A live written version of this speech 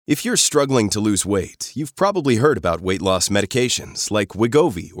If you're struggling to lose weight, you've probably heard about weight loss medications like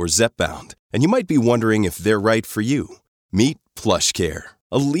Wegovy or Zepbound, and you might be wondering if they're right for you. Meet PlushCare,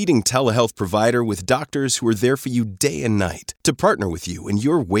 a leading telehealth provider with doctors who are there for you day and night to partner with you in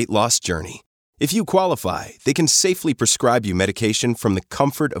your weight loss journey. If you qualify, they can safely prescribe you medication from the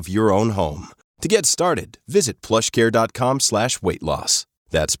comfort of your own home. To get started, visit plushcare.com/weightloss.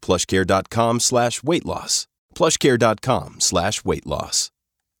 That's plushcare.com/weightloss. plushcare.com/weightloss.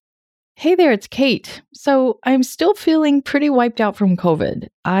 Hey there, it's Kate. So I'm still feeling pretty wiped out from COVID.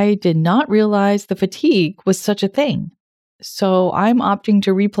 I did not realize the fatigue was such a thing. So I'm opting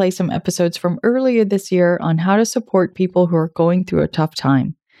to replay some episodes from earlier this year on how to support people who are going through a tough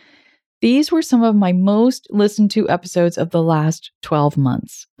time. These were some of my most listened to episodes of the last 12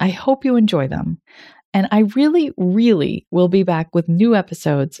 months. I hope you enjoy them. And I really, really will be back with new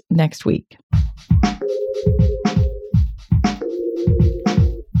episodes next week.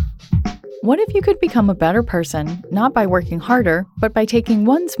 What if you could become a better person, not by working harder, but by taking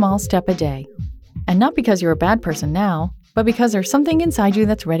one small step a day? And not because you're a bad person now, but because there's something inside you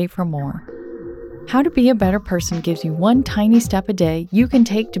that's ready for more. How to Be a Better Person gives you one tiny step a day you can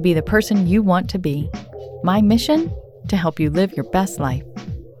take to be the person you want to be. My mission? To help you live your best life.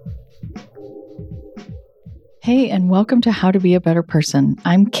 Hey, and welcome to How to Be a Better Person.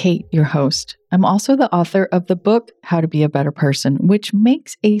 I'm Kate, your host. I'm also the author of the book, How to Be a Better Person, which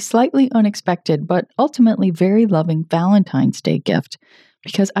makes a slightly unexpected but ultimately very loving Valentine's Day gift.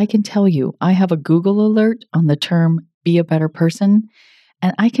 Because I can tell you, I have a Google alert on the term be a better person,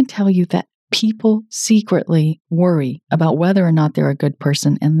 and I can tell you that people secretly worry about whether or not they're a good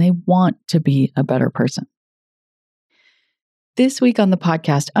person, and they want to be a better person. This week on the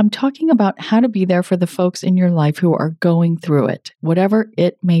podcast, I'm talking about how to be there for the folks in your life who are going through it, whatever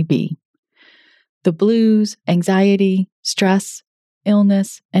it may be. The blues, anxiety, stress,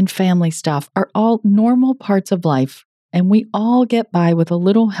 illness, and family stuff are all normal parts of life, and we all get by with a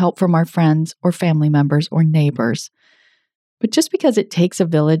little help from our friends or family members or neighbors. But just because it takes a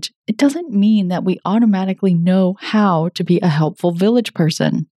village, it doesn't mean that we automatically know how to be a helpful village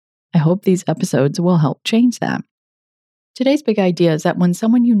person. I hope these episodes will help change that. Today's big idea is that when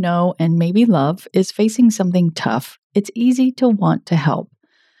someone you know and maybe love is facing something tough, it's easy to want to help,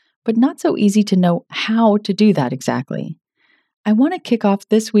 but not so easy to know how to do that exactly. I want to kick off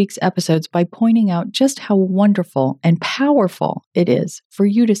this week's episodes by pointing out just how wonderful and powerful it is for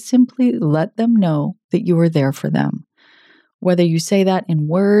you to simply let them know that you are there for them. Whether you say that in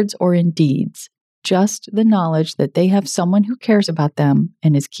words or in deeds, just the knowledge that they have someone who cares about them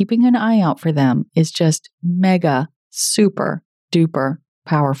and is keeping an eye out for them is just mega super duper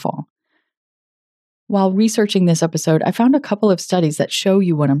powerful. While researching this episode, I found a couple of studies that show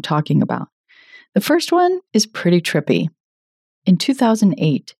you what I'm talking about. The first one is pretty trippy. In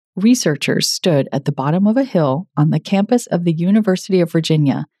 2008, researchers stood at the bottom of a hill on the campus of the University of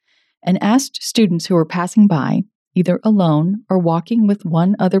Virginia and asked students who were passing by, either alone or walking with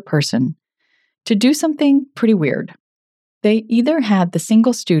one other person, to do something pretty weird. They either had the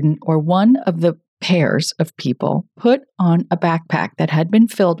single student or one of the pairs of people put on a backpack that had been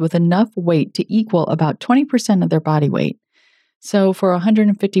filled with enough weight to equal about 20% of their body weight. So for a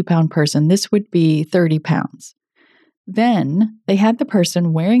 150-pound person, this would be 30 pounds. Then they had the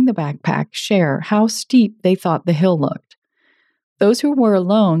person wearing the backpack share how steep they thought the hill looked. Those who were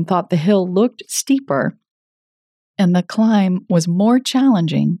alone thought the hill looked steeper and the climb was more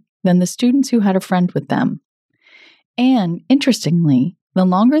challenging than the students who had a friend with them. And interestingly, the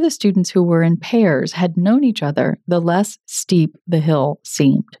longer the students who were in pairs had known each other, the less steep the hill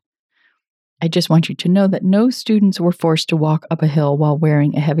seemed. I just want you to know that no students were forced to walk up a hill while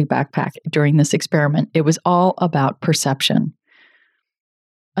wearing a heavy backpack during this experiment. It was all about perception.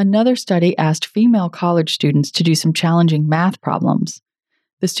 Another study asked female college students to do some challenging math problems.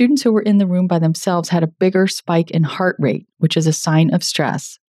 The students who were in the room by themselves had a bigger spike in heart rate, which is a sign of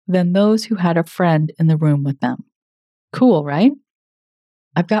stress, than those who had a friend in the room with them. Cool, right?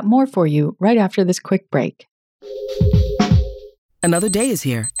 I've got more for you right after this quick break. Another day is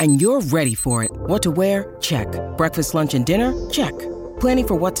here, and you're ready for it. What to wear? Check. Breakfast, lunch, and dinner? Check. Planning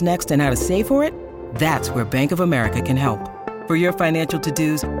for what's next and how to save for it? That's where Bank of America can help. For your financial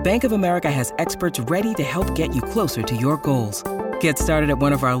to-dos, Bank of America has experts ready to help get you closer to your goals. Get started at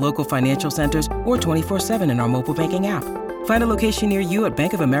one of our local financial centers or 24/7 in our mobile banking app. Find a location near you at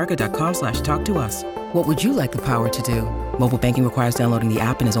bankofamerica.com/talktous. What would you like the power to do? Mobile banking requires downloading the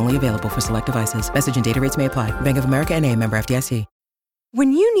app and is only available for select devices. Message and data rates may apply. Bank of America N.A., member FDIC.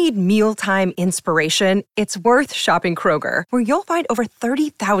 When you need mealtime inspiration, it's worth shopping Kroger, where you'll find over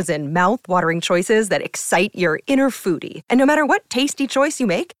 30,000 mouth-watering choices that excite your inner foodie. And no matter what tasty choice you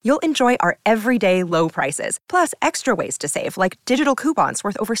make, you'll enjoy our everyday low prices, plus extra ways to save, like digital coupons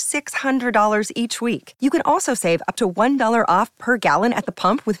worth over $600 each week. You can also save up to $1 off per gallon at the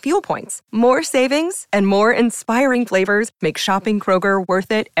pump with fuel points. More savings and more inspiring flavors make shopping Kroger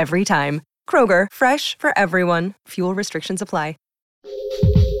worth it every time. Kroger, fresh for everyone. Fuel restrictions apply.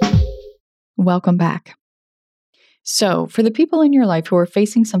 Welcome back. So, for the people in your life who are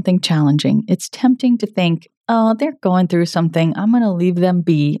facing something challenging, it's tempting to think, oh, they're going through something. I'm going to leave them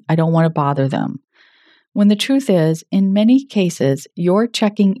be. I don't want to bother them. When the truth is, in many cases, your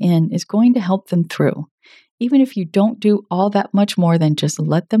checking in is going to help them through, even if you don't do all that much more than just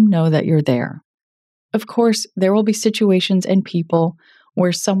let them know that you're there. Of course, there will be situations and people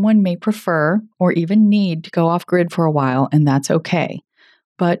where someone may prefer or even need to go off grid for a while, and that's okay.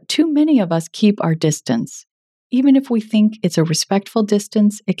 But too many of us keep our distance. Even if we think it's a respectful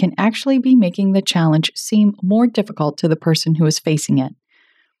distance, it can actually be making the challenge seem more difficult to the person who is facing it.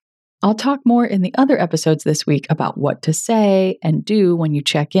 I'll talk more in the other episodes this week about what to say and do when you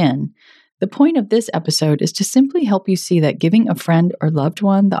check in. The point of this episode is to simply help you see that giving a friend or loved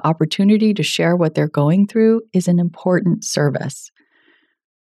one the opportunity to share what they're going through is an important service.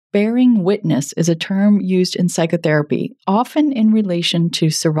 Bearing witness is a term used in psychotherapy, often in relation to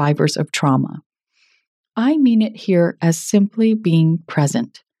survivors of trauma. I mean it here as simply being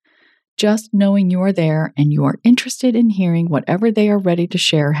present. Just knowing you're there and you are interested in hearing whatever they are ready to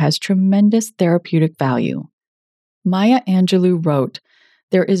share has tremendous therapeutic value. Maya Angelou wrote,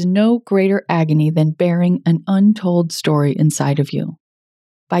 "There is no greater agony than bearing an untold story inside of you."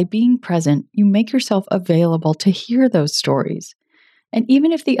 By being present, you make yourself available to hear those stories. And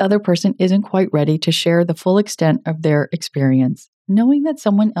even if the other person isn't quite ready to share the full extent of their experience, knowing that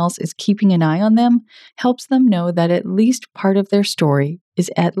someone else is keeping an eye on them helps them know that at least part of their story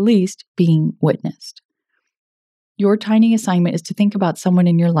is at least being witnessed. Your tiny assignment is to think about someone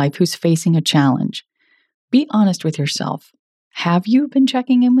in your life who's facing a challenge. Be honest with yourself. Have you been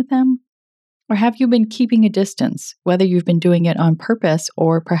checking in with them? Or have you been keeping a distance, whether you've been doing it on purpose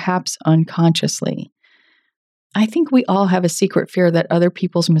or perhaps unconsciously? I think we all have a secret fear that other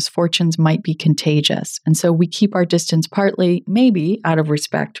people's misfortunes might be contagious, and so we keep our distance partly, maybe, out of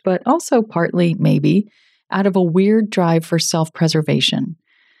respect, but also partly, maybe, out of a weird drive for self-preservation.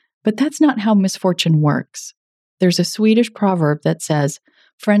 But that's not how misfortune works. There's a Swedish proverb that says,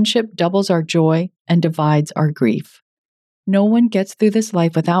 "Friendship doubles our joy and divides our grief." No one gets through this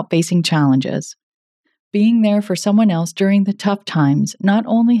life without facing challenges. Being there for someone else during the tough times not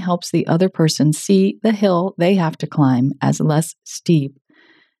only helps the other person see the hill they have to climb as less steep,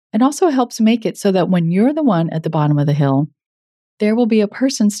 it also helps make it so that when you're the one at the bottom of the hill, there will be a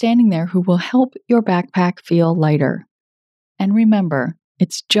person standing there who will help your backpack feel lighter. And remember,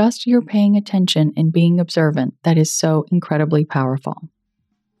 it's just your paying attention and being observant that is so incredibly powerful.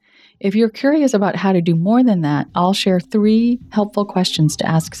 If you're curious about how to do more than that, I'll share 3 helpful questions to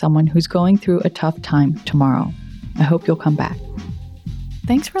ask someone who's going through a tough time tomorrow. I hope you'll come back.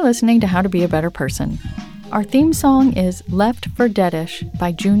 Thanks for listening to How to Be a Better Person. Our theme song is Left for Deadish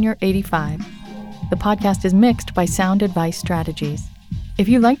by Junior85. The podcast is mixed by Sound Advice Strategies. If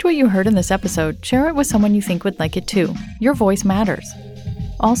you liked what you heard in this episode, share it with someone you think would like it too. Your voice matters.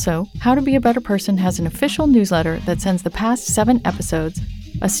 Also, How to Be a Better Person has an official newsletter that sends the past 7 episodes,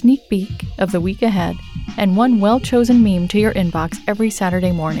 a sneak peek of the week ahead, and one well-chosen meme to your inbox every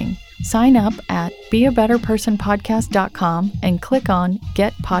Saturday morning. Sign up at beabetterpersonpodcast.com and click on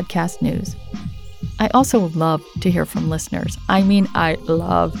Get Podcast News. I also love to hear from listeners. I mean, I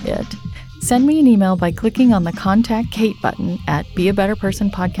love it. Send me an email by clicking on the Contact Kate button at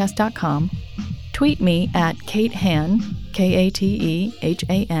beabetterpersonpodcast.com, tweet me at Kate Han,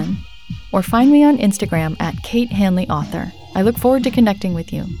 Katehan, or find me on Instagram at Kate Hanley Author. I look forward to connecting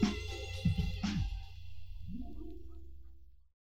with you.